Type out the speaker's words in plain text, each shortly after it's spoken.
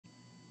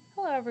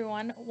Hello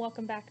everyone,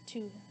 welcome back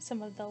to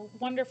some of the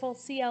wonderful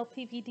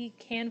CLPPD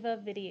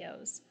Canva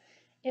videos.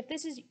 If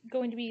this is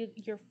going to be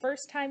your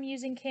first time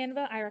using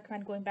Canva, I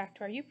recommend going back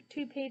to our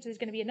YouTube page. There's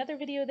going to be another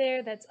video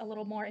there that's a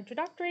little more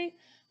introductory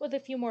with a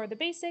few more of the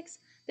basics.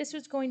 This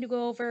was going to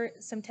go over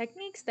some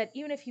techniques that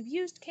even if you've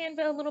used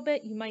Canva a little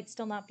bit, you might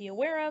still not be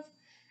aware of,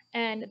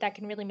 and that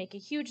can really make a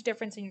huge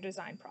difference in your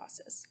design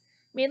process.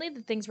 Mainly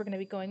the things we're going to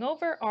be going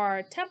over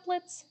are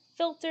templates,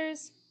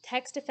 filters,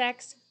 text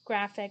effects,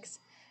 graphics,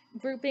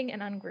 grouping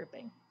and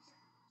ungrouping.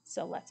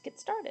 So let's get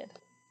started.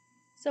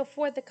 So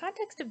for the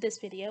context of this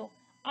video,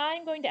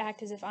 I'm going to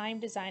act as if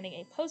I'm designing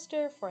a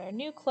poster for a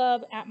new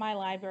club at my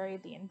library,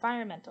 the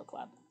Environmental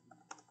Club.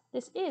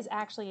 This is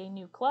actually a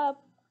new club,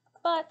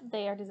 but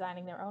they are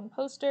designing their own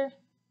poster,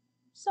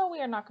 so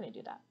we are not going to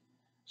do that.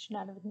 Should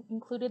not have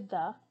included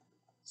the.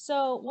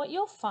 So what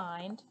you'll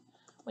find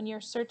when you're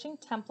searching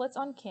templates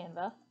on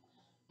Canva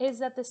is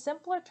that the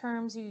simpler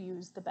terms you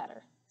use, the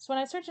better. So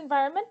when I search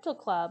Environmental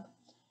Club,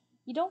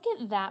 you don't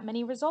get that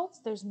many results.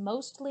 There's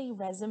mostly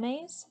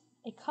resumes,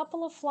 a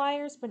couple of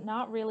flyers, but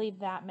not really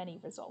that many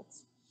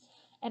results.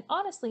 And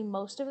honestly,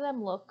 most of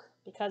them look,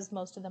 because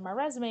most of them are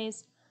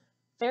resumes,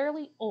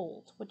 fairly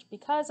old, which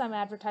because I'm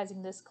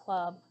advertising this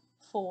club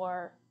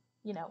for,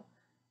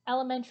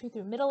 elementary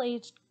through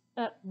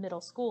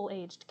middle school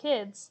aged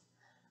kids,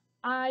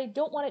 I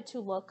don't want it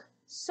to look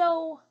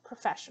so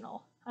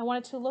professional. I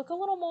want it to look a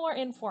little more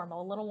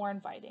informal, a little more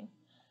inviting.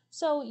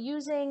 So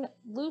using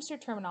looser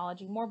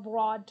terminology, more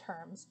broad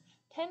terms,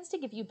 tends to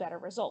give you better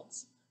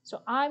results.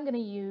 So I'm going to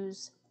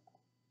use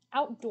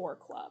outdoor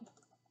club.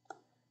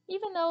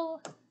 Even though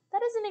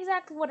that isn't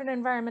exactly what an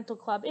environmental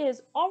club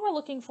is, all we're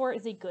looking for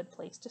is a good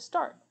place to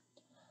start.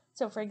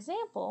 So for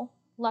example,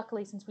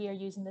 luckily since we are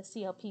using the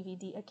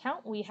CLPVD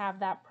account, we have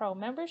that pro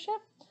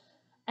membership,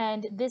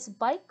 and this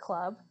bike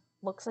club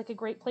looks like a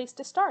great place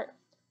to start.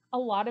 A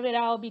lot of it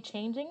I'll be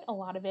changing, a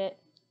lot of it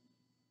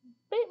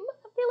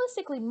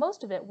realistically,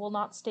 most of it will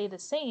not stay the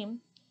same,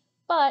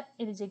 but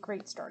it is a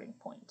great starting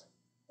point.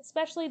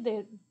 Especially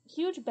the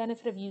huge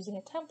benefit of using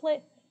a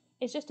template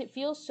is just it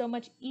feels so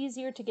much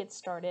easier to get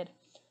started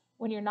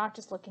when you're not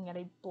just looking at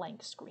a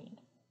blank screen.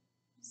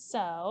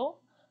 So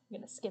I'm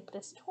going to skip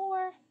this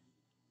tour.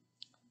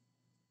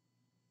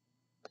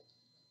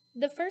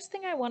 The first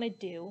thing I want to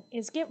do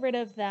is get rid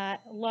of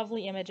that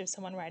lovely image of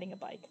someone riding a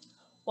bike.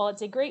 While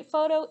it's a great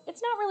photo,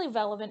 it's not really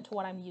relevant to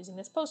what I'm using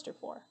this poster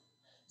for.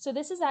 So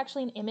this is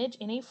actually an image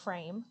in a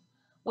frame,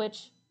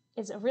 which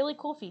is a really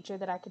cool feature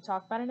that I could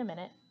talk about in a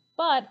minute,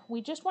 but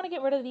we just want to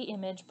get rid of the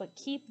image but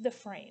keep the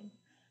frame.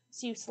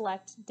 So you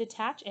select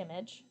Detach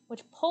Image,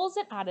 which pulls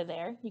it out of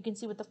there. You can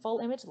see what the full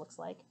image looks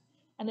like,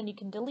 and then you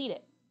can delete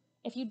it.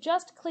 If you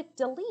just click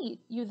Delete,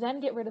 you then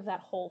get rid of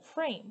that whole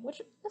frame, which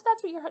if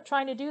that's what you're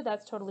trying to do,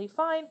 that's totally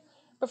fine.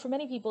 But for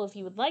many people, if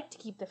you would like to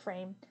keep the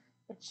frame,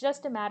 it's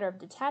just a matter of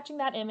detaching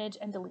that image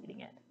and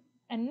deleting it.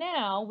 And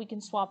now we can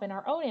swap in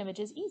our own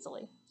images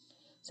easily.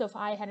 So if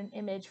I had an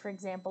image, for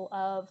example,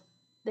 of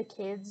the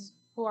kids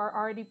who are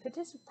already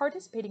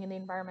participating in the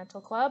environmental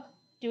club,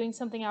 doing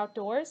something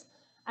outdoors,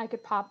 I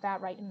could pop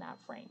that right in that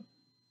frame.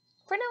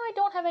 For now, I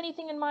don't have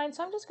anything in mind,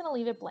 so I'm just going to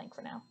leave it blank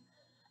for now.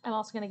 I'm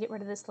also going to get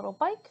rid of this little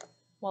bike.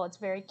 While it's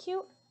very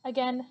cute,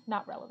 again,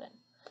 not relevant.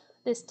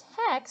 This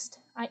text,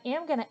 I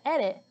am going to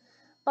edit,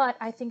 but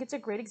I think it's a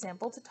great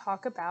example to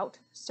talk about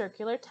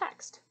circular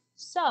text.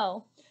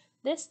 So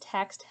this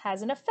text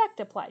has an effect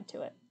applied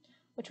to it,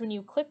 which when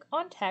you click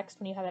on text,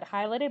 when you have it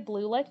highlighted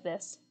blue like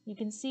this, you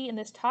can see in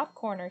this top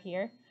corner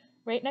here,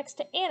 right next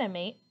to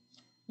animate,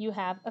 you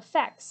have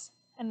effects.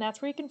 And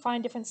that's where you can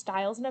find different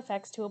styles and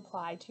effects to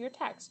apply to your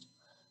text.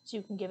 So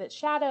you can give it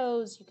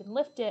shadows, you can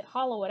lift it,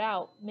 hollow it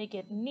out, make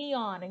it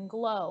neon and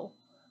glow.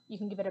 You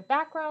can give it a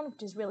background,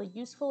 which is really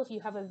useful if you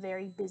have a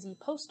very busy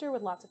poster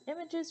with lots of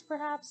images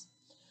perhaps.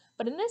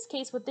 But in this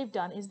case, what they've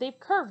done is they've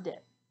curved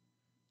it.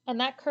 And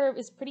that curve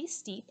is pretty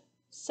steep.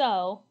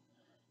 So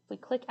if we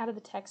click out of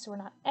the text, so we're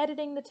not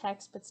editing the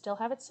text, but still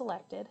have it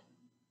selected.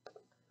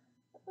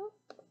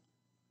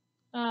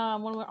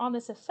 When we're on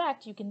this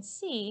effect, you can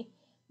see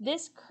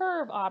this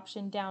curve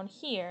option down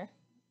here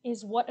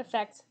is what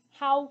affects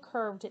how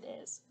curved it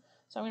is.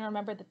 So I'm going to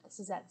remember that this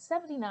is at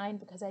 79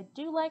 because I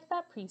do like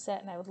that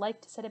preset and I would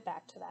like to set it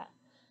back to that.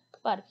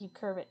 But if you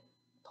curve it,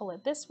 pull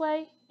it this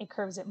way, it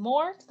curves it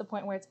more to the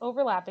point where it's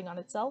overlapping on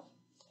itself.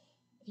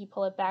 If you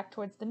pull it back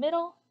towards the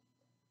middle,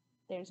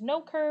 there's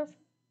no curve.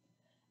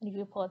 And if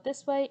you pull it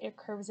this way, it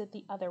curves it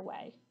the other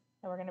way.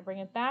 And we're going to bring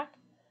it back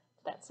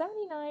to that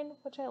 79,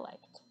 which I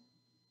liked.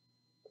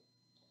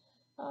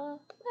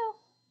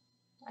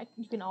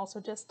 You can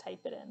also just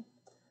type it in,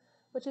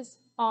 which is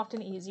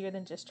often easier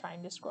than just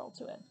trying to scroll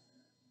to it.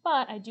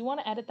 But I do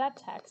want to edit that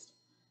text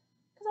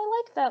because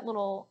I like that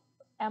little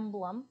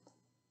emblem,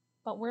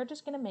 but we're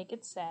just going to make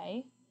it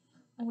say,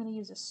 I'm going to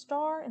use a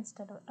star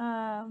instead of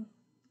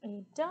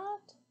a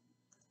dot.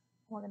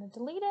 We're going to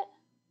delete it,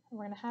 and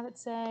we're going to have it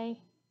say,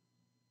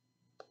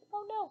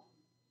 oh no.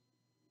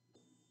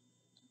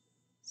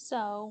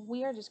 So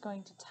we are just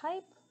going to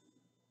type,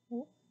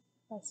 if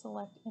I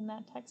select in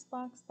that text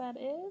box that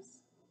is,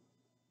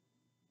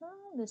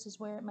 This is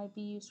where it might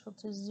be useful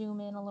to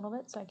zoom in a little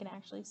bit so I can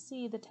actually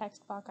see the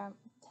text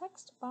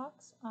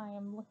box I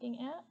am looking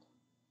at.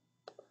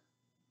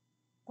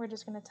 We're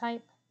just going to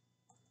type,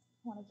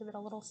 I want to give it a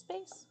little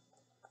space,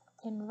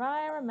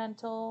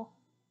 environmental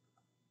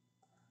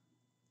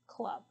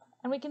club.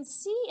 And we can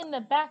see in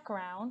the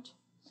background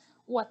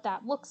what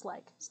that looks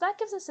like. So that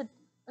gives us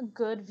a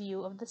good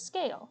view of the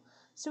scale.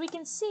 So we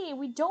can see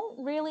we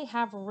don't really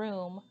have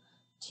room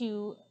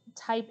to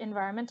type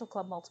environmental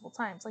club multiple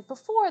times. Like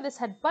before, this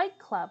had bike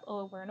club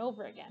over and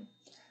over again.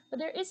 But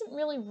there isn't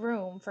really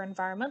room for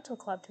environmental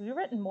club to be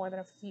written more than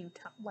a few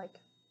times, like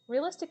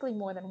realistically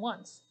more than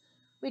once.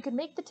 We could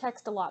make the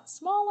text a lot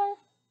smaller.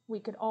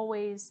 We could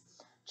always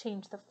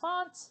change the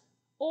font,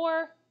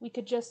 or we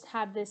could just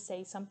have this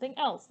say something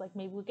else. Like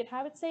maybe we could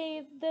have it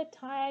say the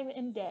time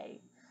and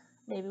day.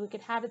 Maybe we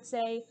could have it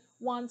say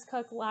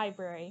Wandscook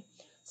Library,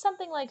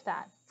 something like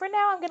that. For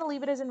now, I'm going to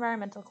leave it as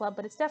Environmental Club,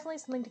 but it's definitely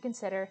something to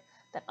consider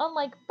that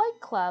unlike Bike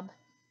Club,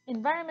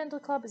 Environmental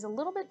Club is a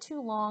little bit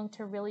too long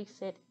to really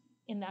fit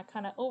in that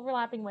kind of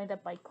overlapping way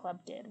that Bike Club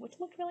did, which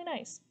looked really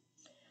nice.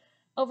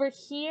 Over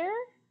here,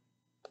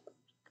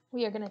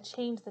 we are going to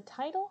change the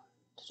title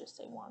to just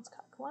say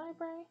Wandscook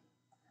Library.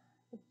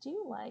 I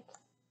do like,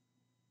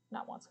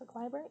 not Wandscook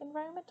Library,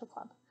 Environmental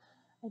Club.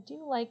 I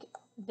do like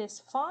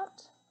this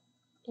font.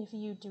 If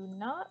you do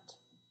not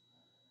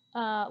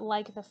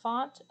like the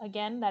font,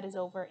 again, that is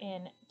over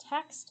in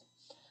text,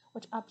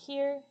 which up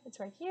here, it's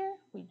right here.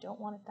 We don't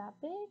want it that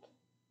big.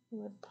 We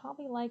would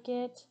probably like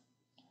it,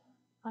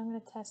 I'm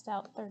going to test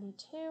out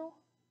 32.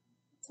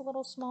 It's a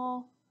little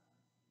small.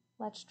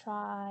 Let's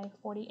try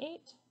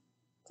 48.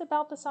 It's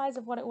about the size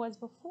of what it was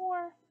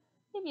before,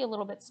 maybe a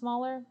little bit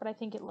smaller, but I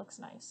think it looks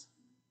nice.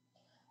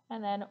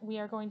 And then we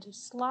are going to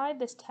slide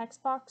this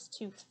text box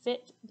to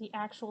fit the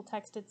actual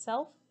text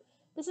itself.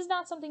 This is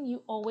not something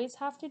you always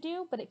have to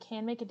do, but it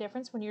can make a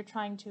difference when you're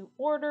trying to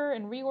order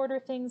and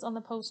reorder things on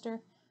the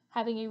poster.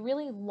 Having a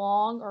really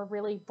long or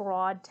really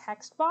broad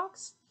text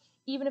box,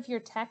 even if your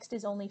text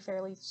is only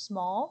fairly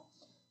small,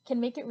 can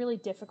make it really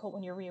difficult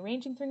when you're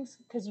rearranging things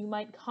because you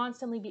might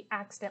constantly be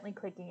accidentally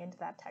clicking into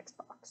that text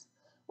box,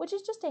 which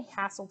is just a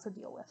hassle to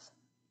deal with.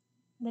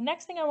 The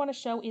next thing I want to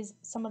show is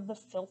some of the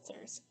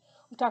filters.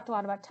 We've talked a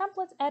lot about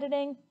templates,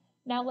 editing.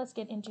 Now let's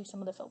get into some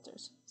of the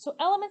filters. So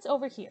elements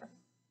over here.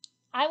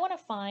 I want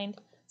to find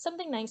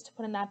something nice to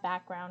put in that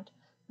background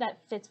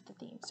that fits with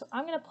the theme. So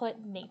I'm going to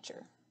put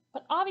nature.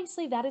 But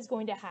obviously that is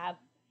going to have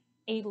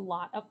a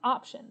lot of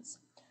options.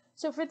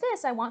 So for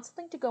this, I want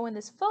something to go in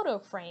this photo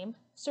frame.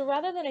 So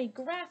rather than a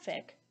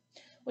graphic,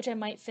 which I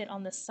might fit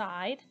on the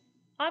side,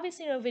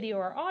 obviously no video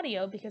or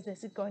audio because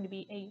this is going to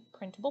be a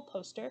printable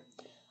poster.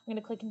 I'm going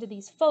to click into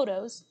these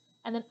photos,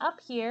 and then up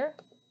here,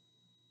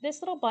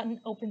 this little button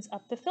opens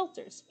up the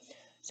filters.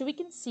 So we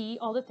can see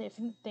all the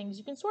different things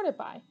you can sort it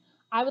by.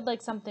 I would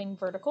like something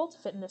vertical to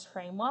fit in this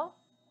frame well.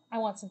 I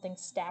want something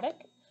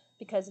static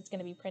because it's going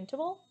to be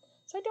printable.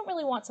 So I don't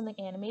really want something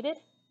animated.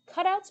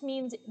 Cutouts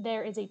means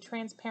there is a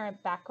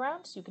transparent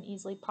background, so you can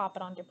easily pop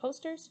it onto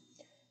posters.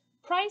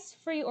 Price,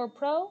 free or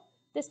pro,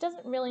 this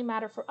doesn't really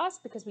matter for us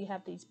because we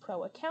have these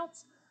pro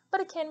accounts,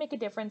 but it can make a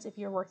difference if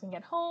you're working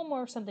at home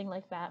or something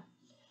like that.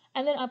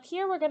 And then up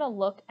here, we're going to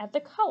look at the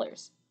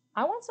colors.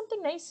 I want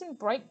something nice and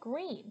bright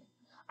green.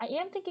 I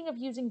am thinking of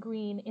using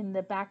green in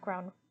the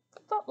background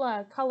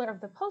color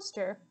of the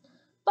poster,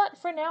 but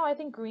for now I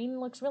think green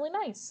looks really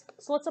nice.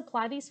 So let's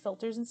apply these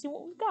filters and see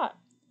what we've got.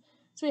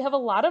 So we have a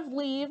lot of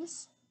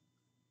leaves,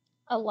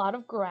 a lot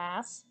of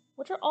grass,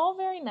 which are all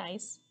very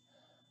nice,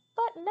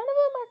 but none of them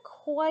are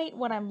quite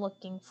what I'm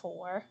looking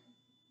for.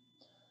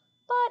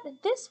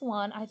 But this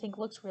one I think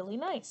looks really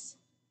nice.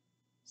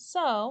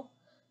 So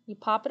you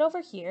pop it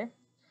over here,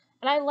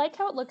 and I like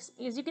how it looks.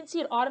 As you can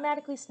see, it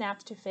automatically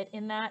snaps to fit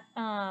in that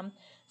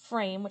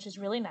frame, which is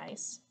really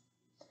nice.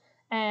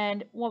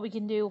 And what we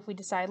can do if we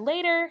decide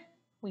later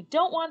we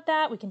don't want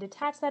that, we can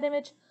detach that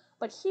image.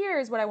 But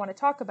here's what I want to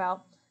talk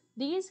about.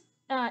 These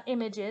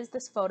images,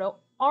 this photo,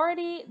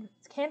 already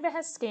Canva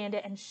has scanned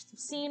it and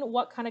seen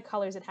what kind of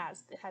colors it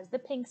has. It has the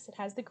pinks, it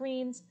has the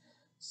greens.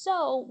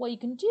 So what you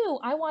can do,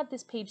 I want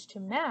this page to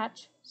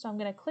match, so I'm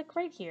going to click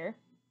right here.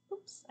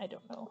 Oops, I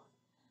don't know.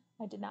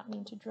 I did not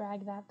mean to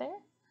drag that there.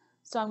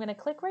 So I'm going to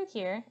click right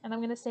here, and I'm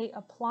going to say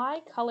Apply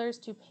Colors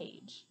to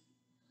Page.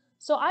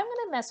 So I'm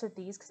going to mess with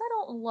these because I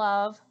don't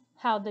love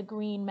how the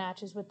green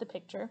matches with the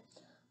picture,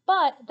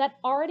 but that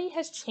already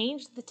has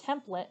changed the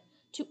template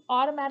to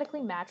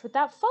automatically match with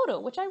that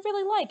photo, which I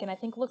really like and I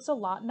think looks a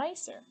lot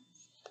nicer.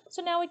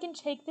 So now we can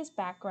take this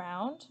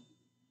background,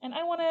 and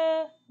I want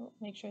to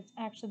make sure it's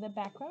actually the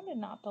background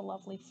and not the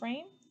lovely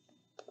frame.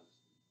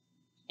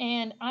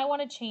 And I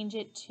want to change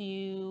it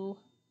to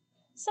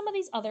some of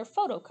these other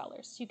photo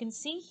colors. So you can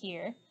see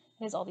here,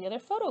 it has all the other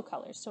photo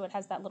colors. So it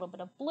has that little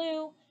bit of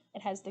blue,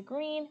 it has the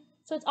green,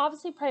 so it's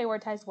obviously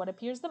prioritized what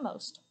appears the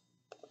most.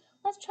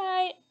 Let's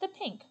try the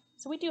pink.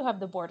 So we do have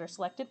the border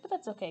selected, but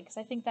that's okay because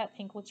I think that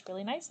pink looks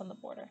really nice on the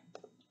border.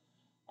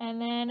 And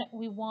then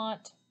we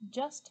want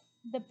just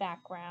the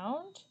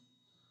background.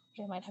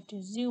 which I might have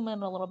to zoom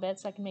in a little bit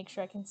so I can make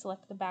sure I can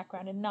select the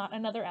background and not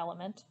another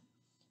element.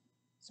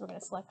 So we're going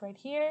to select right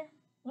here.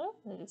 Oh,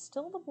 it is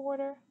still the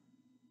border.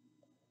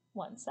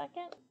 1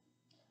 second.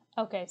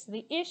 Okay, so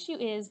the issue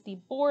is the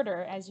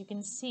border, as you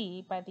can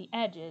see by the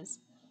edges,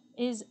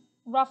 is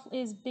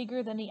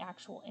bigger than the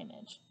actual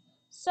image.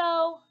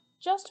 So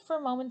just for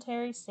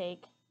momentary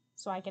sake,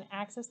 so I can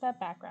access that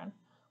background,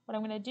 what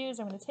I'm going to do is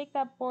I'm going to take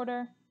that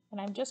border and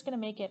I'm just going to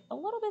make it a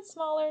little bit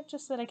smaller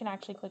just so that I can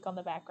actually click on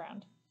the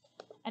background.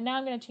 And now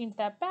I'm going to change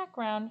that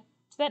background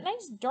to that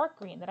nice dark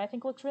green that I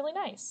think looks really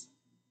nice.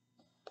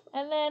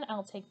 And then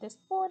I'll take this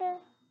border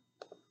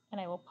and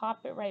I will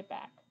pop it right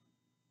back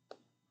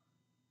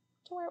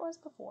to where it was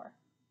before.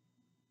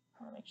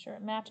 I want to make sure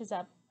it matches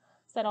up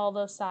so that all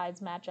those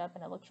sides match up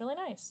and it looks really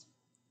nice.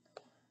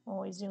 When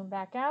we zoom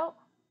back out,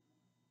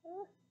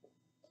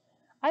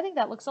 I think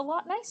that looks a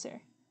lot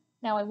nicer.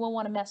 Now I will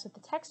want to mess with the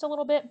text a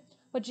little bit,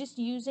 but just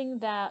using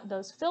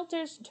those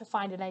filters to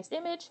find a nice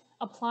image,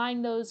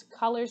 applying those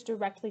colors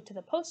directly to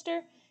the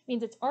poster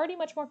means it's already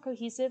much more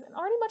cohesive and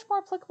already much more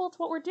applicable to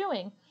what we're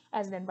doing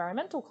as an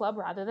environmental club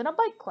rather than a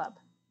bike club.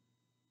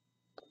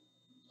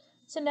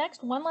 So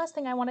next, one last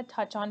thing I want to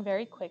touch on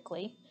very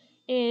quickly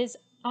is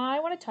I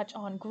want to touch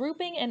on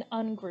grouping and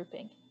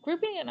ungrouping.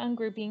 Grouping and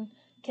ungrouping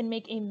can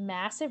make a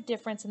massive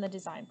difference in the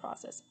design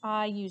process.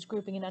 I use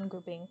grouping and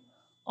ungrouping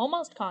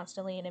almost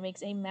constantly, and it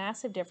makes a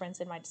massive difference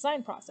in my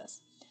design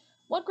process.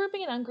 What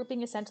grouping and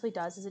ungrouping essentially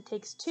does is it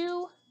takes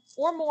two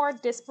or more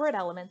disparate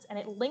elements and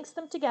it links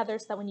them together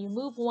so that when you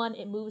move one,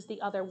 it moves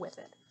the other with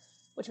it,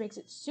 which makes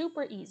it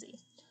super easy.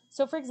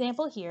 So for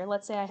example here,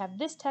 let's say I have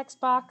this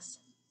text box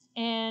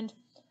and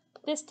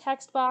this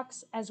text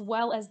box as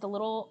well as the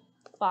little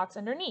box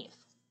underneath.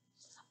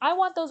 I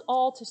want those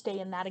all to stay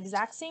in that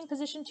exact same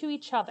position to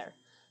each other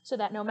so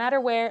that no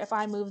matter where, if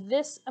I move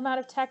this amount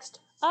of text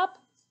up,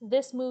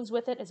 this moves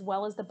with it as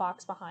well as the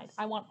box behind.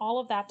 I want all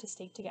of that to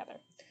stay together.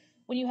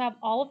 When you have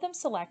all of them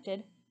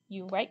selected,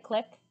 you right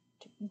click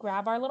to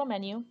grab our little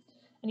menu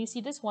and you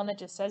see this one that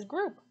just says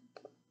group.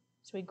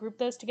 So we group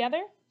those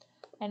together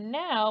and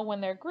now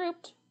when they're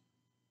grouped,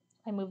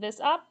 I move this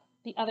up,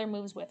 the other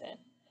moves with it.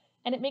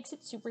 And it makes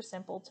it super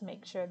simple to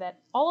make sure that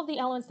all of the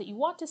elements that you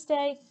want to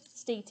stay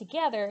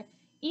together,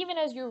 even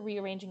as you're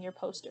rearranging your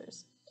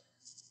posters.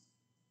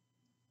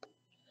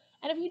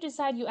 And if you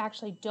decide you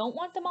actually don't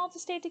want them all to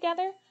stay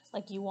together,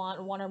 like you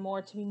want one or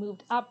more to be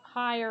moved up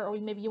higher, or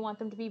maybe you want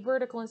them to be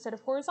vertical instead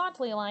of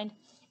horizontally aligned,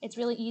 it's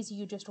really easy.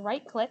 You just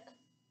right click,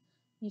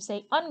 you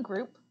say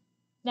ungroup.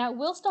 Now it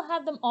will still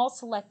have them all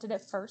selected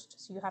at first,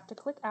 so you have to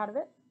click out of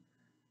it.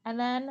 And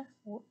then,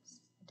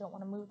 whoops, I don't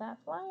want to move that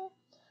flyer.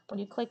 When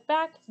you click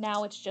back,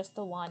 now it's just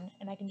the one,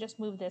 and I can just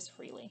move this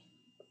freely.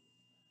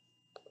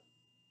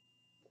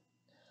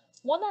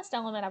 One last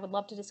element I would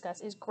love to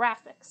discuss is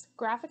graphics.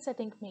 Graphics, I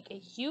think, make a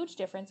huge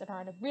difference and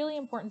are a really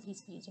important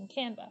piece of using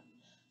Canva.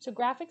 So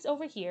graphics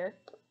over here,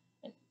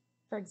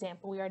 for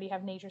example, we already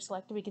have nature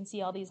selected. We can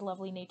see all these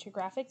lovely nature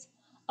graphics.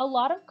 A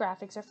lot of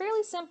graphics are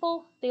fairly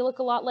simple. They look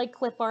a lot like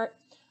clip art,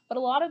 but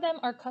a lot of them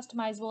are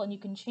customizable and you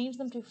can change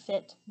them to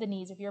fit the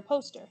needs of your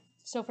poster.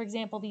 So for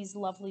example, these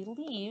lovely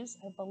leaves,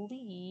 I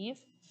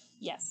believe,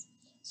 yes.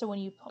 So when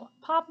you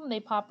pop them, they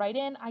pop right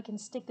in. I can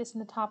stick this in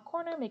the top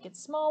corner, make it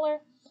smaller.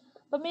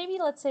 But maybe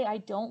let's say I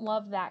don't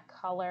love that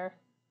color.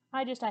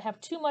 I have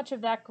too much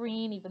of that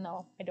green, even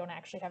though I don't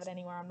actually have it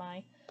anywhere on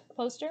my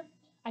poster.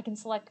 I can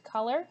select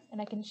color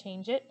and I can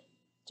change it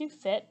to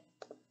fit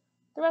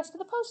the rest of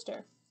the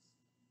poster.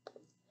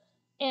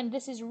 And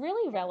this is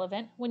really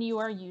relevant when you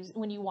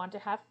want to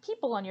have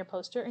people on your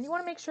poster and you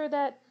want to make sure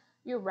that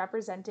you're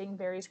representing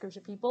various groups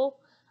of people.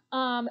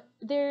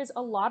 There's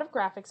a lot of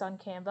graphics on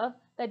Canva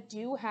that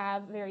do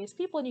have various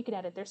people, and you can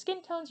edit their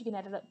skin tones, you can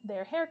edit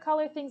their hair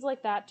color, things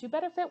like that to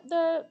better fit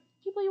the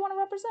people you want to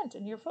represent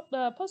in your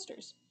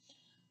posters.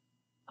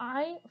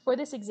 For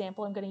this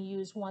example, I'm going to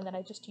use one that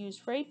I just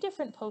used for a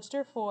different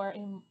poster for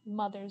a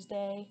Mother's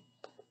Day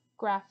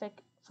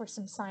graphic for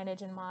some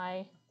signage in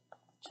my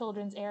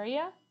children's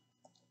area.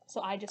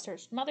 So I just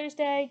searched Mother's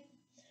Day.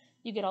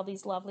 You get all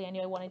these lovely, I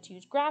knew I wanted to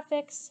use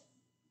graphics.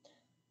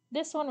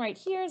 This one right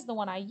here is the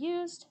one I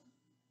used.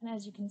 And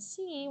as you can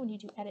see, when you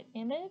do edit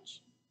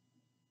image,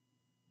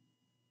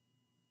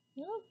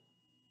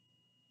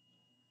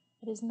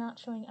 it is not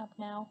showing up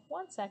now.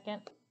 1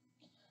 second.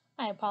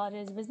 I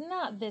apologize if it's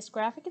not this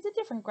graphic. It's a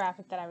different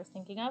graphic that I was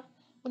thinking of.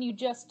 When you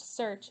just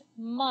search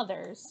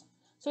mothers.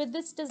 So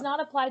this does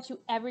not apply to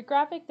every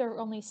graphic. There are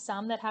only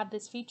some that have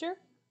this feature.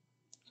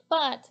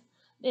 But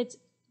it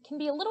can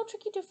be a little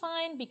tricky to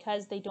find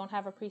because they don't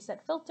have a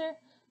preset filter.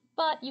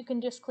 But you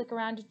can just click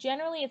around.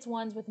 Generally, it's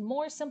ones with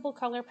more simple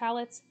color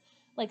palettes.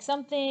 Like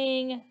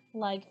something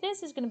like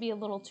this is going to be a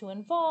little too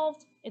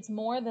involved. It's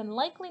more than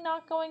likely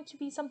not going to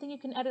be something you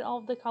can edit all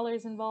of the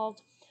colors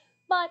involved,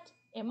 but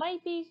it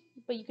might be,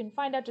 but you can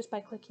find out just by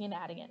clicking and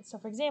adding it. So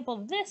for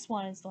example, this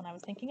one is the one I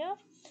was thinking of.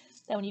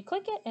 Then when you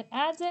click it, it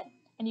adds it,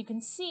 and you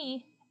can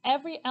see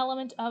every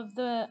element of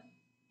the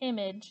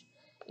image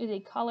is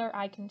a color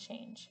I can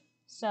change.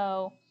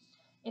 So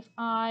if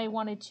I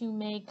wanted to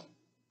make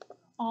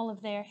all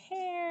of their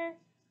hair,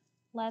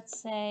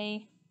 let's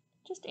say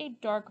just a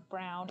dark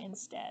brown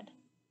instead.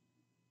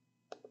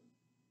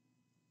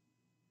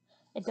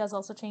 It does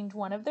also change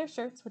one of their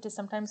shirts, which is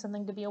sometimes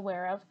something to be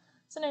aware of.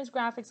 Sometimes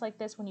graphics like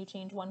this, when you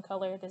change one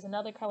color, there's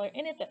another color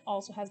in it that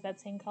also has that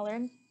same color,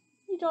 and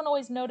you don't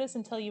always notice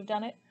until you've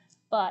done it,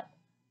 but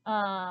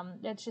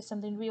it's just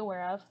something to be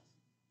aware of.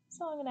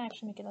 So I'm going to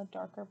actually make it a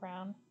darker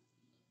brown.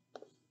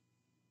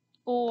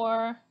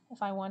 Or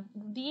if I want,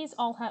 these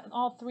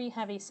all three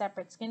have a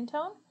separate skin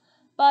tone,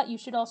 but you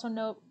should also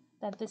note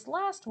that this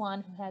last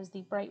one, who has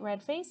the bright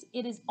red face,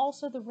 it is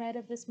also the red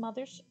of this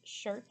mother's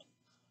shirt.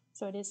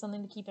 So it is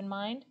something to keep in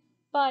mind,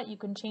 but you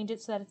can change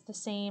it so that it's the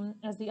same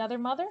as the other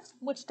mother,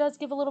 which does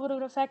give a little bit of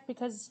an effect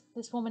because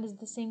this woman is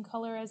the same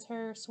color as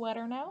her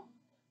sweater now.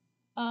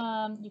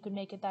 You could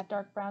make it that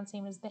dark brown,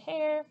 same as the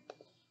hair.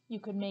 You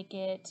could make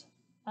it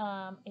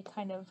a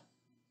kind of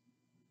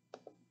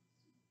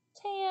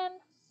tan,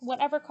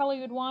 whatever color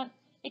you'd want.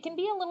 It can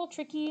be a little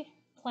tricky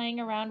playing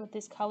around with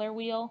this color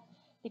wheel.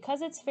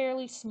 Because it's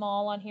fairly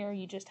small on here,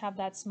 you just have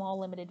that small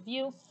limited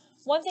view.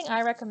 One thing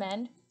I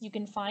recommend, you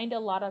can find a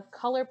lot of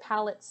color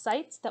palette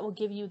sites that will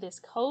give you this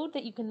code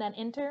that you can then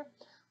enter,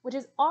 which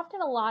is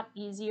often a lot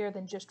easier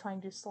than just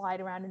trying to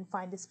slide around and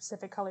find the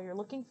specific color you're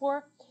looking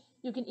for.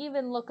 You can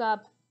even look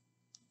up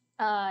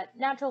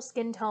natural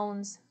skin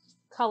tones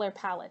color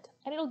palette,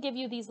 and it'll give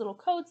you these little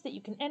codes that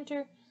you can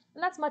enter,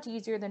 and that's much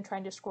easier than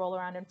trying to scroll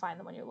around and find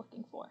the one you're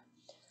looking for.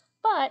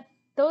 But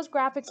those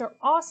graphics are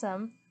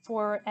awesome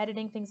for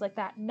editing things like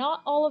that.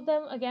 Not all of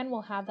them, again,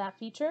 will have that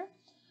feature.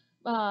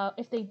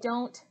 If they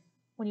don't,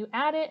 when you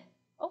add it,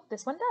 oh,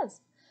 this one does.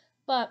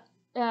 But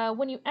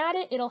when you add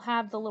it, it'll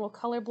have the little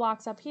color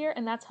blocks up here,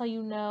 and that's how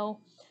you know,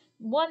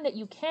 one, that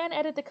you can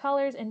edit the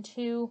colors, and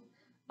two,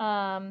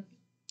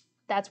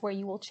 that's where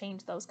you will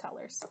change those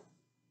colors.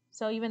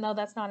 So even though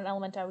that's not an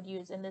element I would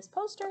use in this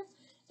poster,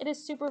 it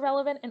is super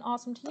relevant and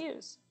awesome to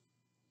use.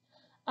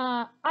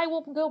 I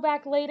will go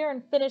back later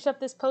and finish up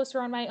this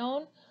poster on my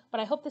own, but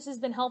I hope this has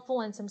been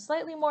helpful in some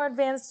slightly more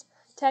advanced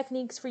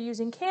techniques for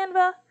using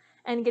Canva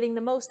and getting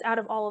the most out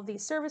of all of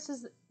these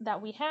services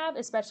that we have,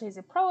 especially as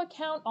a pro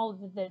account, all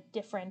of the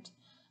different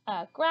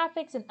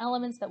graphics and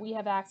elements that we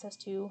have access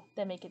to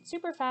that make it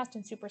super fast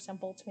and super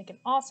simple to make an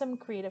awesome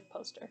creative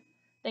poster.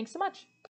 Thanks so much.